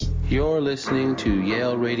You're listening to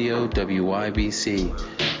Yale Radio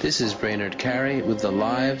WYBC. This is Brainerd Carey with the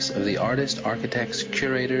lives of the artists, architects,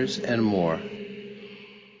 curators, and more.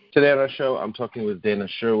 Today on our show, I'm talking with Dana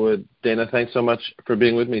Sherwood. Dana, thanks so much for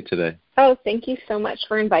being with me today. Oh, thank you so much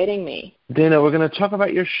for inviting me. Dana, we're going to talk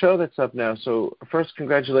about your show that's up now. So first,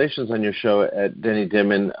 congratulations on your show at Denny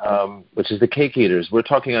Dimon, which is The Cake Eaters. We're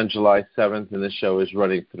talking on July 7th, and this show is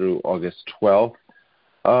running through August 12th.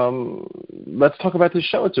 Let's talk about this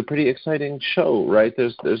show. It's a pretty exciting show, right?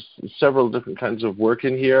 There's several different kinds of work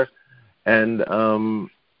in here, and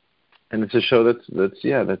it's a show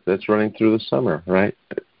that's running through the summer, right?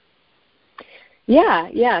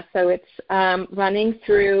 Yeah. So it's running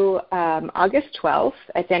through August 12th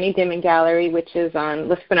at Denny Dimon Gallery, which is on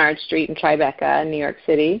Lispenard Street in Tribeca, New York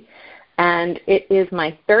City. And it is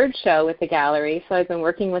my third show with the gallery, so I've been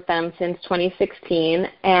working with them since 2016,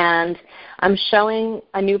 and I'm showing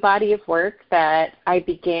a new body of work that I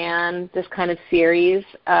began this kind of series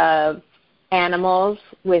of animals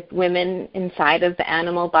with women inside of the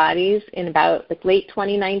animal bodies in about late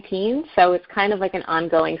 2019, so it's kind of like an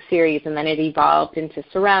ongoing series, and then it evolved into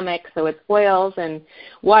ceramics, so it's oils and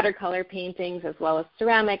watercolor paintings as well as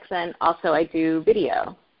ceramics, and also I do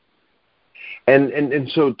video. And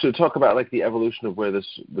so to talk about like the evolution of where this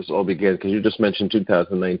all began, because you just mentioned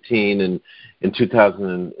 2019, and in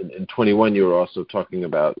 2021 you were also talking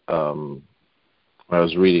about, I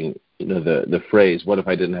was reading, the phrase, what if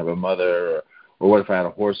I didn't have a mother, or what if I had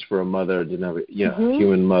a horse for a mother, didn't have a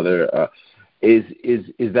human mother? Is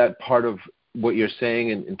that part of what you're saying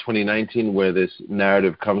in 2019, where this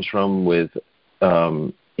narrative comes from with,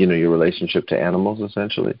 your relationship to animals,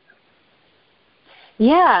 essentially?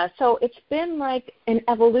 Yeah, so it's been like an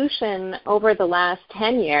evolution over the last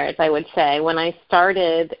 10 years, I would say. When I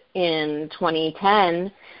started in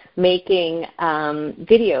 2010 making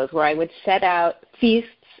videos where I would set out feasts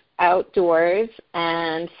outdoors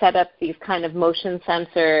and set up these kind of motion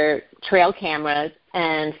sensor trail cameras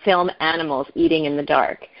and film animals eating in the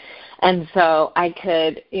dark. And so I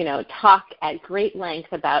could, talk at great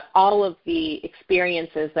length about all of the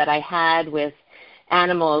experiences that I had with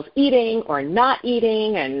animals eating or not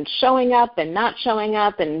eating and showing up and not showing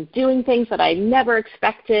up and doing things that I never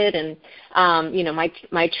expected. And,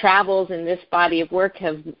 my travels in this body of work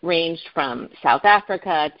have ranged from South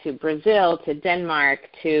Africa to Brazil to Denmark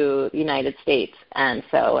to the United States and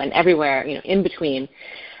everywhere, in between.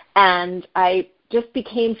 And I just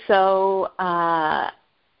became so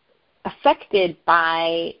affected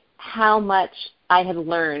by how much I had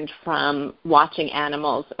learned from watching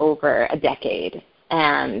animals over a decade,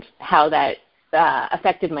 and how that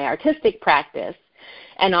affected my artistic practice,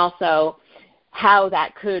 and also how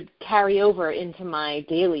that could carry over into my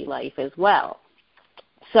daily life as well.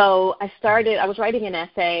 So I was writing an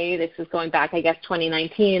essay, this is going back,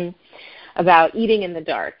 2019, about eating in the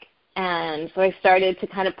dark. And so I started to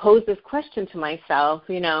kind of pose this question to myself,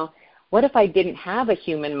 what if I didn't have a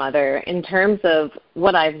human mother? In terms of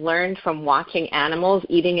what I've learned from watching animals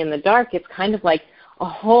eating in the dark, it's kind of like a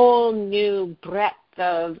whole new breadth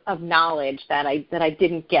of knowledge that I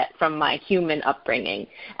didn't get from my human upbringing.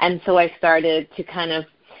 And so I started to kind of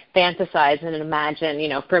fantasize and imagine,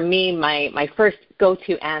 for me, my first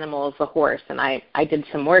go-to animal is a horse, and I did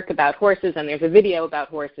some work about horses, and there's a video about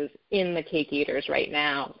horses in the Cake Eaters right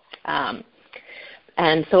now.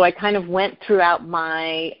 And so I kind of went throughout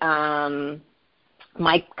my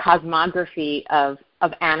my cosmography of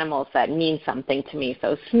animals that mean something to me.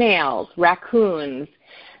 So snails, raccoons,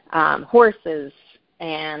 horses,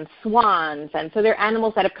 and swans. And so they're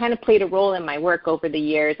animals that have kind of played a role in my work over the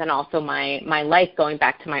years, and also my life going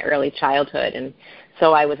back to my early childhood. And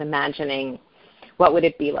so I was imagining what would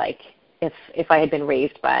it be like if I had been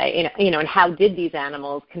raised by, and how did these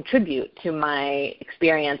animals contribute to my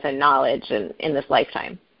experience and knowledge in this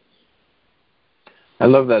lifetime. I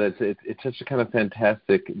love that. It's such a kind of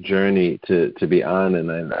fantastic journey to be on,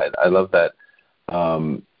 and I love that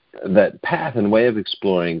that path and way of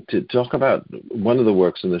exploring. To talk about one of the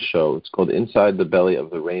works in the show, it's called Inside the Belly of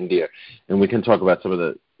the Reindeer, and we can talk about some of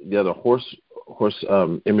the other horse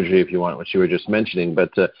imagery if you want, which you were just mentioning.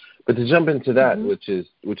 But to jump into that, which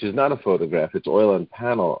is not a photograph, it's oil on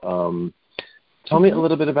panel. Tell me a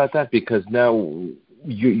little bit about that, because now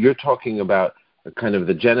you're talking about kind of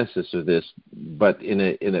the genesis of this, but in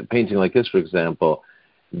a painting like this, for example,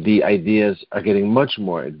 the ideas are getting much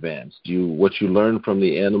more advanced. What you learn from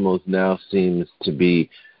the animals now seems to be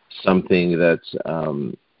something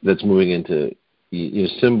that's moving into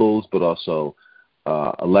symbols, but also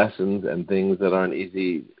lessons and things that aren't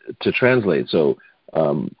easy to translate. So,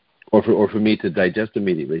 or for me to digest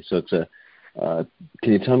immediately. So Can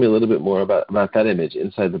you tell me a little bit more about that image,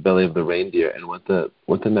 Inside the Belly of the Reindeer, and what the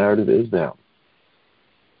narrative is there?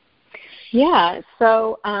 Yeah,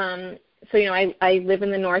 so I live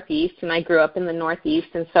in the Northeast, and I grew up in the Northeast,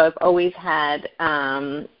 and so I've always had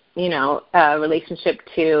a relationship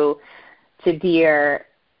to deer,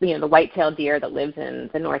 the white-tailed deer that lives in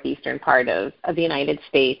the northeastern part of the United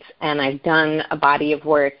States. And I've done a body of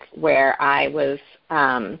work where I was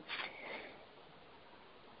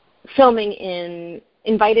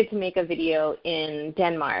invited to make a video in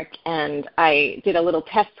Denmark, and I did a little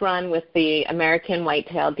test run with the American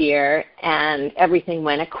white-tailed deer, and everything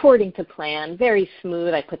went according to plan, very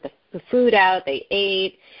smooth. I put the food out, they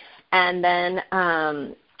ate, and then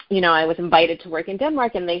I was invited to work in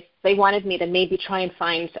Denmark, and they wanted me to maybe try and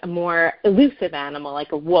find a more elusive animal,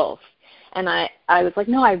 like a wolf. And I was like,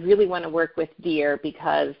 no, I really want to work with deer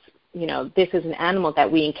because, this is an animal that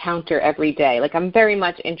we encounter every day. Like, I'm very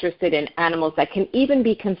much interested in animals that can even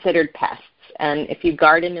be considered pests. And if you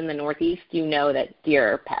garden in the Northeast, you know that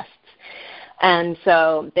deer are pests. And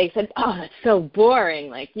so they said, oh, that's so boring.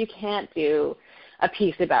 Like, you can't do a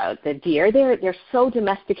piece about the deer. They're so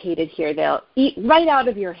domesticated here. They'll eat right out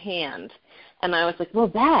of your hand. And I was like, well,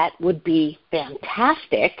 that would be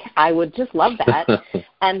fantastic. I would just love that.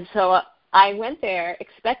 And so I went there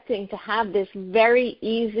expecting to have this very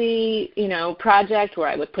easy, project where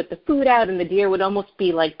I would put the food out and the deer would almost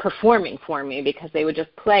be like performing for me because they would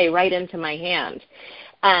just play right into my hand.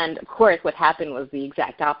 And, of course, what happened was the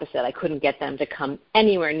exact opposite. I couldn't get them to come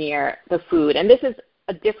anywhere near the food. And this is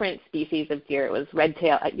a different species of deer. It was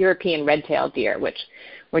European red-tailed deer, which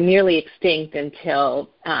were nearly extinct until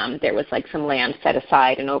there was like some land set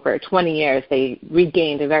aside, and over 20 years they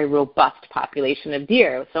regained a very robust population of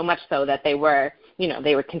deer, so much so that they were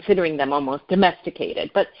considering them almost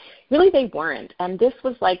domesticated, but really they weren't. And this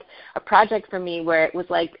was like a project for me where it was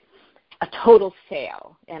like a total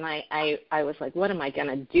fail, and I was like, what am I going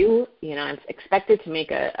to do? I'm expected to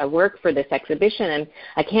make a work for this exhibition, and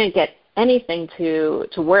I can't get anything to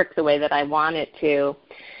work the way that I want it to.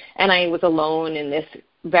 And I was alone in this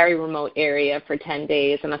very remote area for 10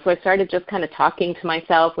 days. And so I started just kind of talking to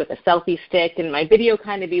myself with a selfie stick, and my video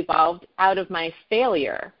kind of evolved out of my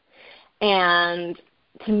failure. And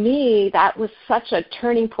to me, that was such a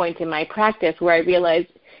turning point in my practice where I realized,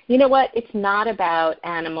 you know what, it's not about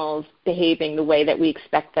animals behaving the way that we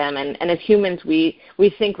expect them. And as humans, we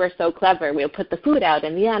think we're so clever. We'll put the food out,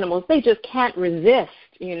 and the animals, they just can't resist.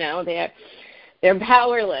 They're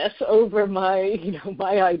powerless over my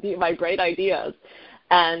great ideas.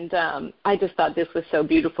 And I just thought this was so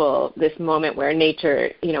beautiful, this moment where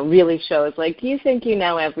nature, really shows, like, you think you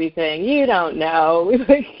know everything. You don't know.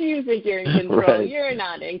 You think you're in control. Right. You're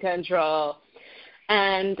not in control.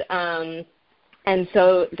 And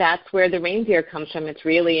so that's where the reindeer comes from. It's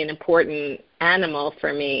really an important animal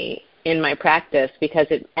for me in my practice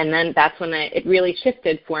and then that's when it really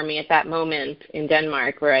shifted for me at that moment in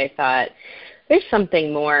Denmark, where I thought there's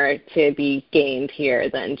something more to be gained here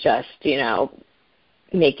than just,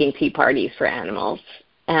 making tea parties for animals.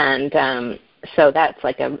 And so that's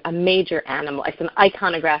like a major animal. It's an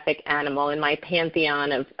iconographic animal in my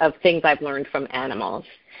pantheon of things I've learned from animals.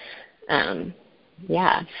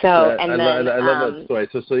 Yeah. So I love that story.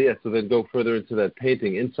 So then go further into that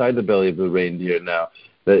painting, Inside the Belly of the Reindeer. Now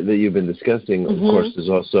that you've been discussing, of course, there's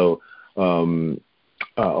also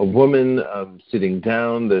a woman sitting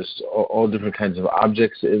down. There's all different kinds of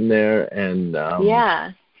objects in there, and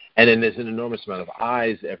and then there's an enormous amount of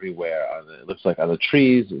eyes everywhere. It looks like on the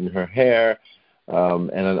trees, in her hair,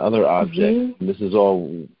 and on other objects. And this is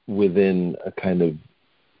all within a kind of,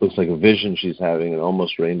 looks like a vision she's having, an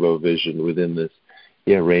almost rainbow vision within this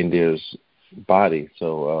reindeer's body.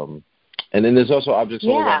 So and then there's also objects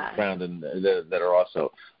all around the ground and that are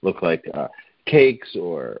also look like cakes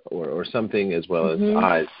or something, as well as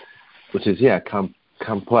eyes, which is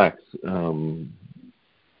complex.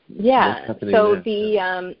 So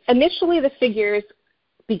the initially the figures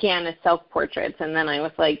began as self-portraits, and then I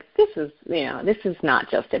was like, this is not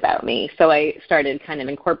just about me. So I started kind of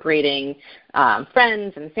incorporating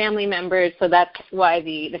friends and family members. So that's why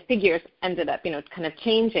the figures ended up, kind of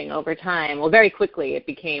changing over time. Well, very quickly it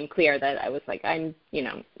became clear that I was like,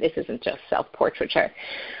 this isn't just self-portraiture.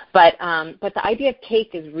 But the idea of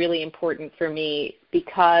cake is really important for me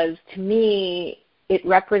because to me it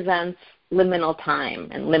represents liminal time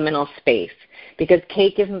and liminal space, because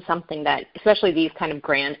cake isn't something that, especially these kind of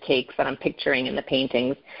grand cakes that I'm picturing in the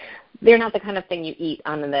paintings, they're not the kind of thing you eat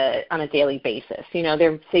on a daily basis. You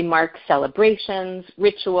know, they mark celebrations,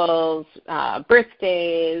 rituals,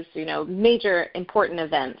 birthdays, you know, major important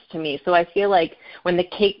events to me. So I feel like when the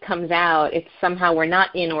cake comes out, it's somehow we're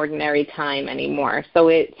not in ordinary time anymore. So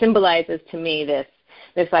it symbolizes to me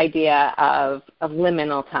this idea of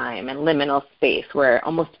liminal time and liminal space where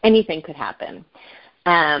almost anything could happen.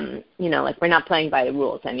 You know, like we're not playing by the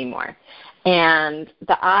rules anymore. And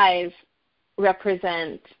the eyes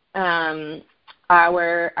represent our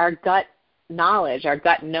gut knowledge, our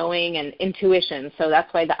gut knowing and intuition. So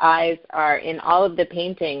that's why the eyes are in all of the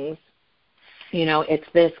paintings. You know, it's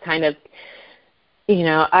this kind of, you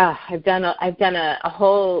know, I've done a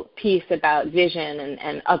whole piece about vision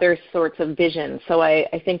and other sorts of vision. So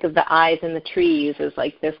I think of the eyes in the trees as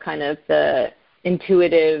like this kind of the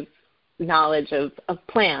intuitive knowledge of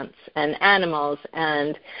plants and animals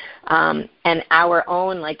and our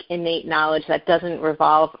own like innate knowledge that doesn't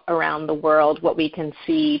revolve around the world, what we can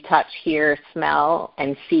see, touch, hear, smell,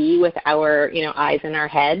 and see with our, you know, eyes in our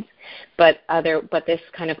heads, but this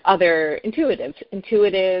kind of other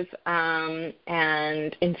intuitive and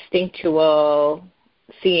instinctual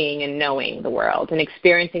seeing and knowing the world and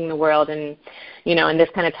experiencing the world. And you know, and this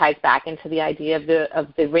kind of ties back into the idea of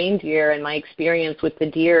the reindeer and my experience with the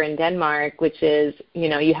deer in Denmark, which is, you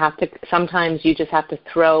know, sometimes you just have to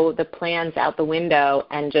throw the plans out the window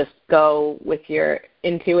and just go with your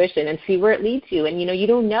intuition and see where it leads you. And, you know, you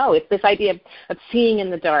don't know. It's this idea of seeing in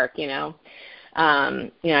the dark, you know.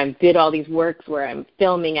 You know, I did all these works where I'm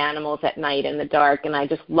filming animals at night in the dark, and I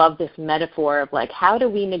just love this metaphor of like, how do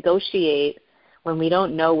we negotiate when we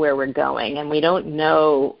don't know where we're going and we don't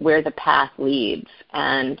know where the path leads,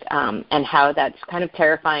 and how that's kind of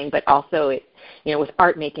terrifying, but also, you know, with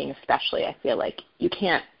art making especially, I feel like you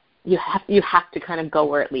have to kind of go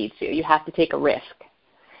where it leads you. You have to take a risk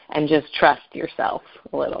and just trust yourself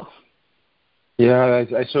a little. Yeah,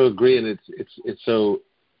 I so agree, and it's so,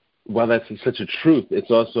 while that's such a truth, it's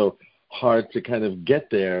also hard to kind of get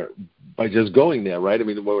there by just going there, right? I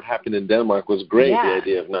mean, what happened in Denmark was great. Yeah. The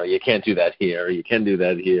idea of, no, you can't do that here, you can do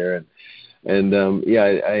that here. And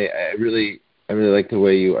I really like the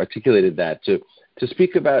way you articulated that. To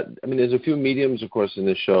speak about, I mean, there's a few mediums, of course, in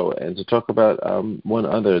the show, and to talk about one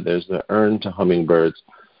other, there's the urn to hummingbirds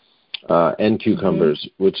and cucumbers,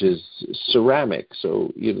 which is ceramic.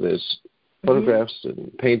 So, you know, there's photographs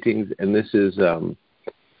and paintings, and this is a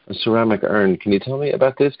ceramic urn. Can you tell me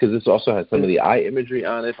about this? Because this also has some of the eye imagery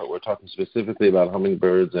on it, but we're talking specifically about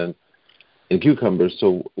hummingbirds and cucumbers.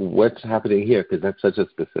 So what's happening here? Because that's such a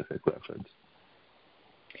specific reference.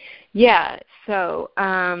 Yeah. So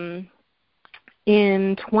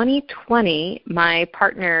in 2020, my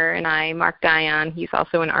partner and I, Mark Dion, he's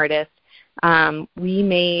also an artist, we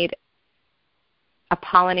made a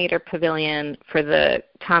pollinator pavilion for the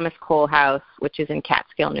Thomas Cole House, which is in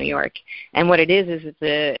Catskill, New York. And what it is it's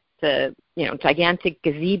a you know, gigantic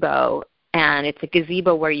gazebo, and it's a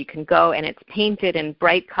gazebo where you can go, and it's painted in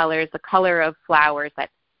bright colors, the color of flowers that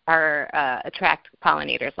attract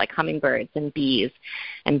pollinators like hummingbirds and bees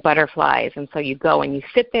and butterflies. And so you go and you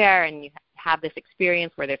sit there and you have this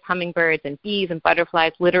experience where there's hummingbirds and bees and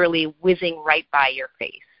butterflies literally whizzing right by your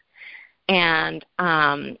face. And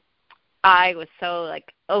I was so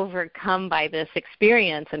like overcome by this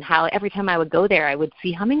experience, and how every time I would go there I would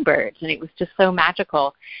see hummingbirds, and it was just so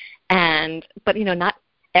magical. But you know, not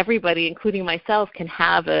everybody, including myself, can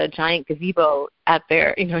have a giant gazebo at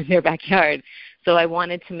their, you know, in their backyard. So I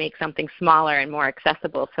wanted to make something smaller and more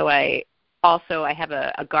accessible. So I have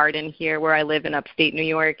a garden here where I live in upstate New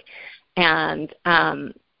York, and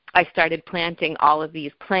I started planting all of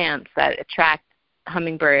these plants that attract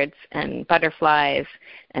hummingbirds and butterflies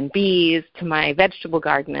and bees to my vegetable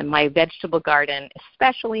garden. And my vegetable garden,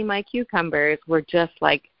 especially my cucumbers, were just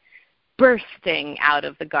like bursting out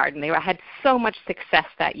of the garden. I had so much success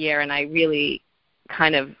that year, and I really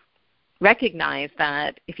kind of recognized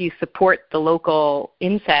that if you support the local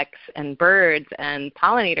insects and birds and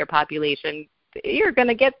pollinator population, you're going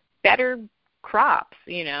to get better crops,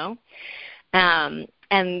 you know.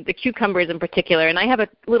 And the cucumbers in particular, and I have a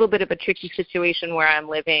little bit of a tricky situation where I'm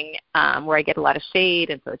living, where I get a lot of shade,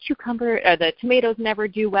 and so the tomatoes never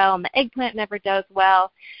do well, and the eggplant never does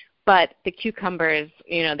well. But the cucumbers,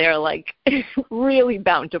 you know, they're like really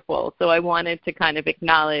bountiful. So I wanted to kind of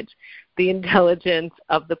acknowledge the intelligence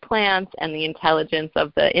of the plants and the intelligence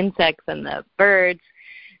of the insects and the birds,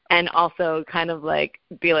 and also kind of like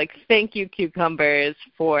be like, thank you, cucumbers,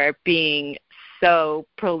 for being so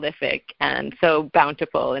prolific and so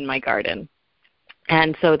bountiful in my garden.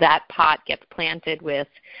 And so that pot gets planted with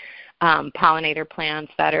pollinator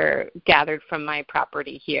plants that are gathered from my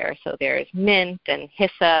property here. So there's mint and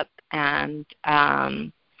hyssop and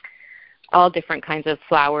all different kinds of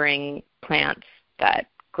flowering plants that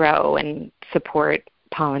grow and support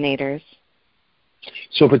pollinators.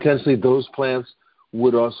 So potentially those plants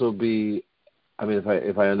would also be, I mean,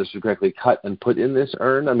 if I understood correctly, cut and put in this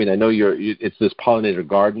urn. I mean, I know it's this pollinator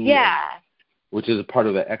garden, which is a part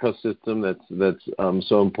of the ecosystem that's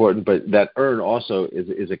so important. But that urn also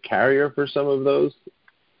is a carrier for some of those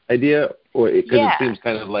idea, or because it seems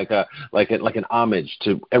kind of like an homage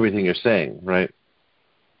to everything you're saying, right?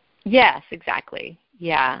 Yes, exactly.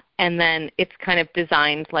 Yeah, and then it's kind of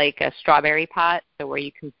designed like a strawberry pot, so where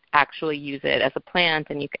you can actually use it as a plant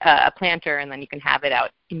and a planter, and then you can have it out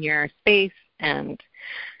in your space, and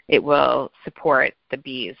it will support the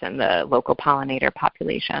bees and the local pollinator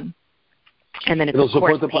population. And then it'll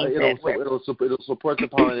support the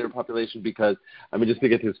pollinator population because, I mean, just to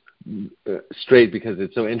get this straight, because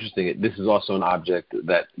it's so interesting. This is also an object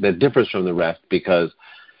that differs from the rest because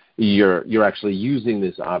you're actually using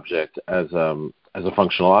this object as a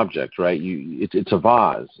functional object, right? It's a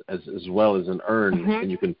vase as well as an urn,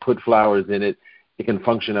 and you can put flowers in it. It can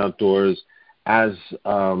function outdoors as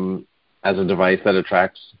a device that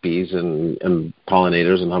attracts bees and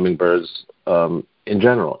pollinators and hummingbirds in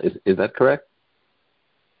general. Is that correct?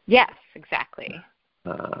 Yes, exactly.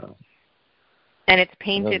 And it's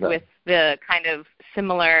painted with the kind of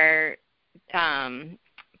similar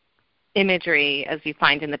imagery as you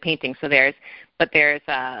find in the painting. So there's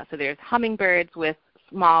hummingbirds with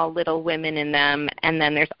small little women in them, and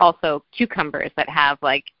then there's also cucumbers that have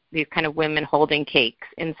like these kind of women holding cakes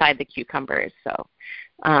inside the cucumbers. So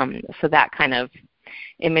that kind of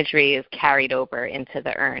imagery is carried over into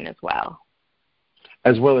the urn as well.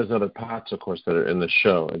 As well as other pots, of course, that are in the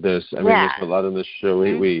show. There's a lot in the show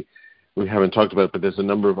we haven't talked about, but there's a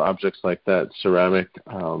number of objects like that, ceramic,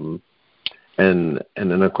 and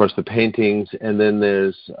then of course the paintings, and then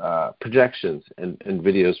there's projections and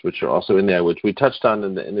videos which are also in there, which we touched on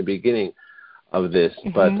in the beginning of this.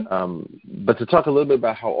 But to talk a little bit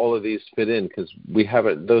about how all of these fit in, because we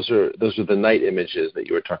haven't. Those are the night images that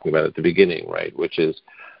you were talking about at the beginning, right? Which is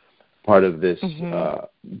part of this,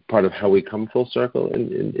 part of how we come full circle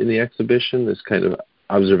in the exhibition. This kind of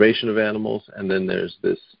observation of animals, and then there's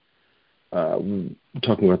this talking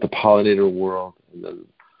about the pollinator world, and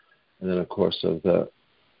then of course of the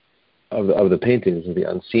paintings of the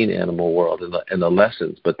unseen animal world and the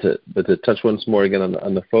lessons. But to touch once more again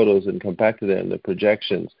on the photos and come back to that and the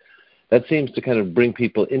projections, that seems to kind of bring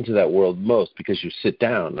people into that world most, because you sit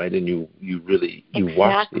down, right, and you really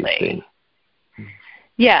watch these things.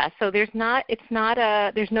 Yeah, so there's no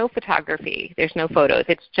photography, there's no photos.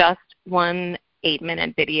 It's just one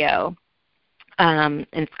 8-minute video. And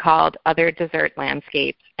it's called Other Desert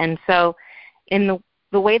Landscapes. And so in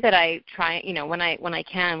the way that I try, when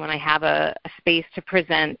I have a space to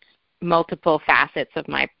present multiple facets of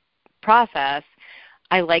my process,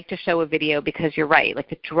 I like to show a video because you're right,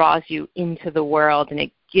 like it draws you into the world and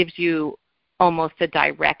it gives you almost a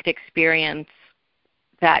direct experience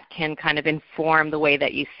that can kind of inform the way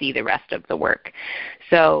that you see the rest of the work.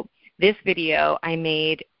 So this video I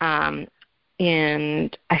made I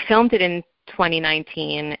filmed it in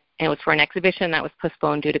 2019, and it was for an exhibition that was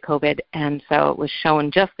postponed due to COVID, and so it was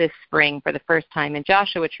shown just this spring for the first time in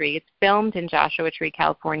Joshua Tree. It's filmed in Joshua Tree,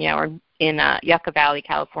 California, or in Yucca Valley,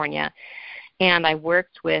 California, and I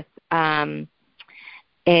worked with an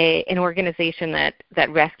organization that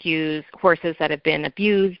rescues horses that have been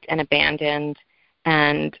abused and abandoned,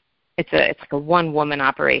 and it's like a one-woman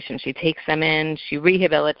operation. She takes them in, she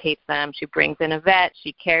rehabilitates them, she brings in a vet,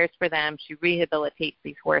 she cares for them, she rehabilitates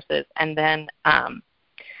these horses, and then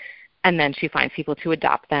she finds people to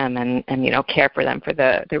adopt them and care for them for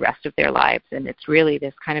the rest of their lives. And it's really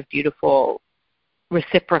this kind of beautiful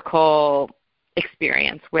reciprocal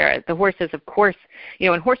experience where the horses, of course,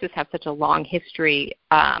 and horses have such a long history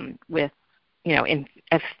with in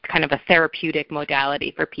as kind of a therapeutic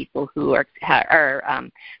modality for people who are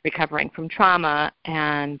recovering from trauma,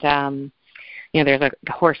 and there's a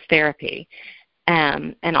horse therapy,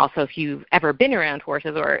 and also if you've ever been around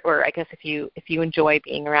horses, or I guess if you enjoy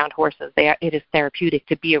being around horses, it is therapeutic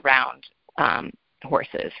to be around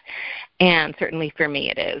horses, and certainly for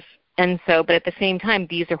me it is. And so, but at the same time,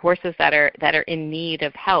 these are horses that are in need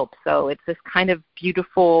of help. So it's this kind of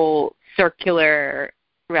beautiful circular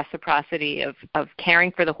reciprocity of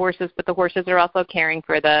caring for the horses, but the horses are also caring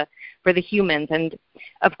for the humans. And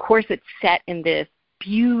of course it's set in this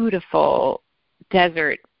beautiful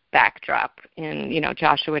desert backdrop in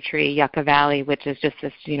Joshua Tree, Yucca Valley, which is just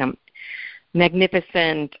this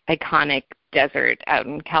magnificent, iconic desert out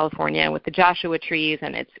in California with the Joshua trees,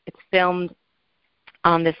 and it's filmed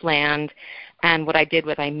on this land And what I did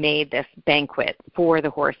was I made this banquet for the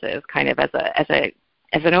horses, kind of as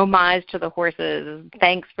an homage to the horses,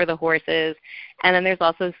 thanks for the horses. And then there's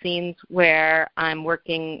also scenes where I'm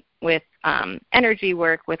working with energy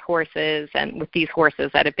work with horses and with these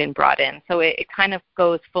horses that have been brought in. So it kind of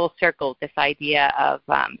goes full circle, this idea of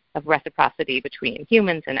reciprocity between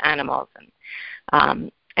humans and animals.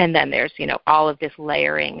 And then there's, all of this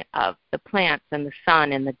layering of the plants and the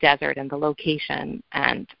sun and the desert and the location.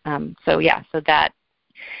 And so that,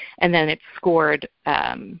 and then it's scored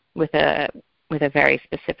with a very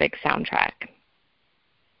specific soundtrack.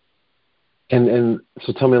 And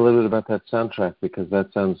so tell me a little bit about that soundtrack, because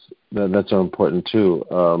that's so important too.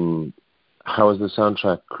 How is the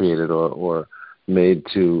soundtrack created or made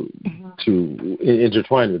to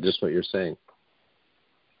intertwine with just what you're saying?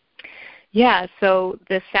 Yeah, so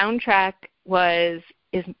the soundtrack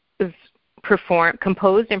is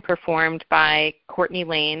composed and performed by Courtney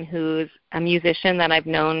Lane, who's a musician that I've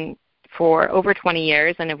known for over 20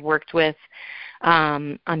 years and have worked with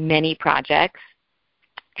on many projects.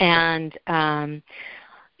 And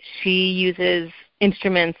she uses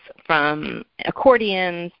instruments from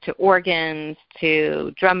accordions to organs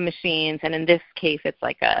to drum machines, and in this case it's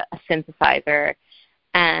like a synthesizer.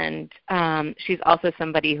 And she's also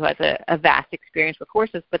somebody who has a vast experience with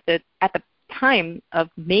horses, but at the time of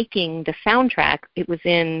making the soundtrack, it was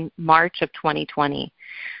in March of 2020.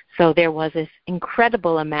 So there was this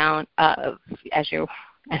incredible amount of, as you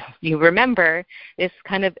remember, this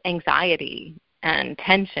kind of anxiety and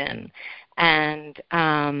tension. And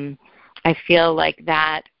I feel like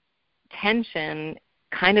that tension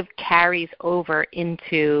kind of carries over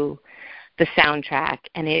into the soundtrack,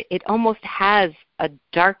 and it almost has a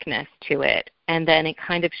darkness to it, and then it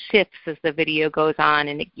kind of shifts as the video goes on,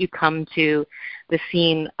 and you come to the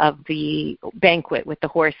scene of the banquet with the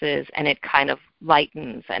horses, and it kind of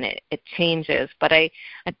lightens and it changes. But I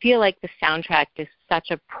feel like the soundtrack is such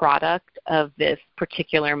a product of this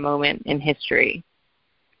particular moment in history.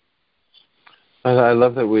 I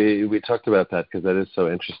love that we talked about that, because that is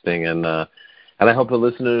so interesting, and I hope the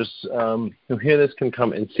listeners who hear this can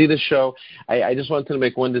come and see the show. I just wanted to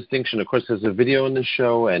make one distinction. Of course, there's a video in the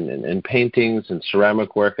show and paintings and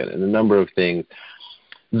ceramic work and a number of things.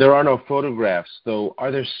 There are no photographs, though. Are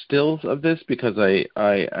there stills of this? Because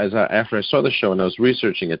after I saw the show and I was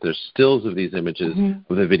researching it, there's stills of these images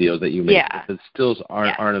of the videos that you made. Yeah. The stills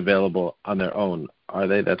aren't available on their own, are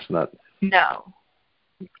they? That's not. No.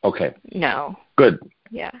 Okay. No. Good.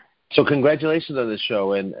 Yeah. So congratulations on this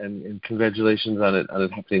show, and congratulations on it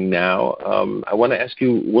happening now. I want to ask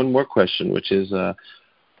you one more question, which is,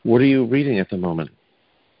 what are you reading at the moment?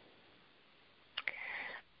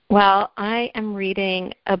 Well, I am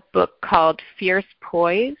reading a book called Fierce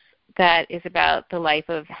Poise that is about the life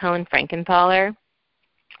of Helen Frankenthaler.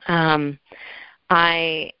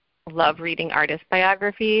 I love reading artist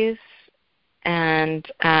biographies, and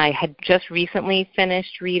I had just recently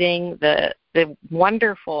finished reading the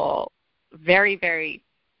wonderful, very, very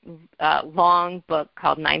long book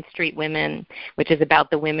called 9th Street Women, which is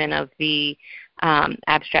about the women of the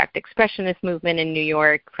abstract expressionist movement in New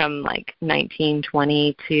York from like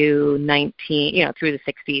 1920 to through the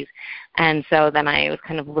 60s. And so then I was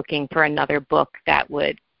kind of looking for another book that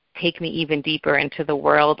would take me even deeper into the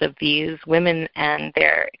world of these women and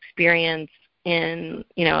their experience in,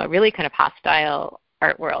 a really kind of hostile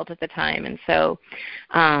art world at the time. And so,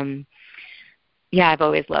 I've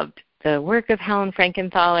always loved the work of Helen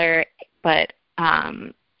Frankenthaler, but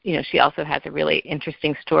she also has a really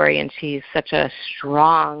interesting story, and she's such a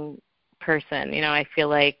strong person. I feel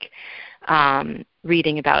like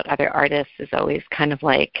reading about other artists is always kind of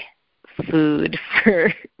like food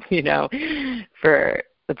for, for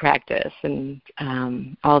the practice and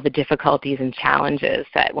all the difficulties and challenges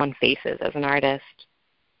that one faces as an artist.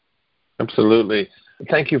 Absolutely.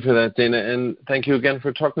 Thank you for that, Dana, and thank you again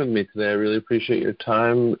for talking with me today. I really appreciate your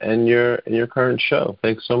time and your current show.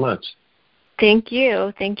 Thanks so much. Thank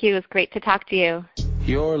you. Thank you. It was great to talk to you.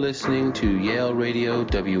 You're listening to Yale Radio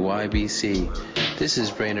WYBC. This is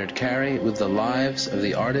Brainerd Carey with the lives of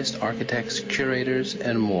the artists, architects, curators,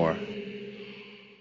 and more.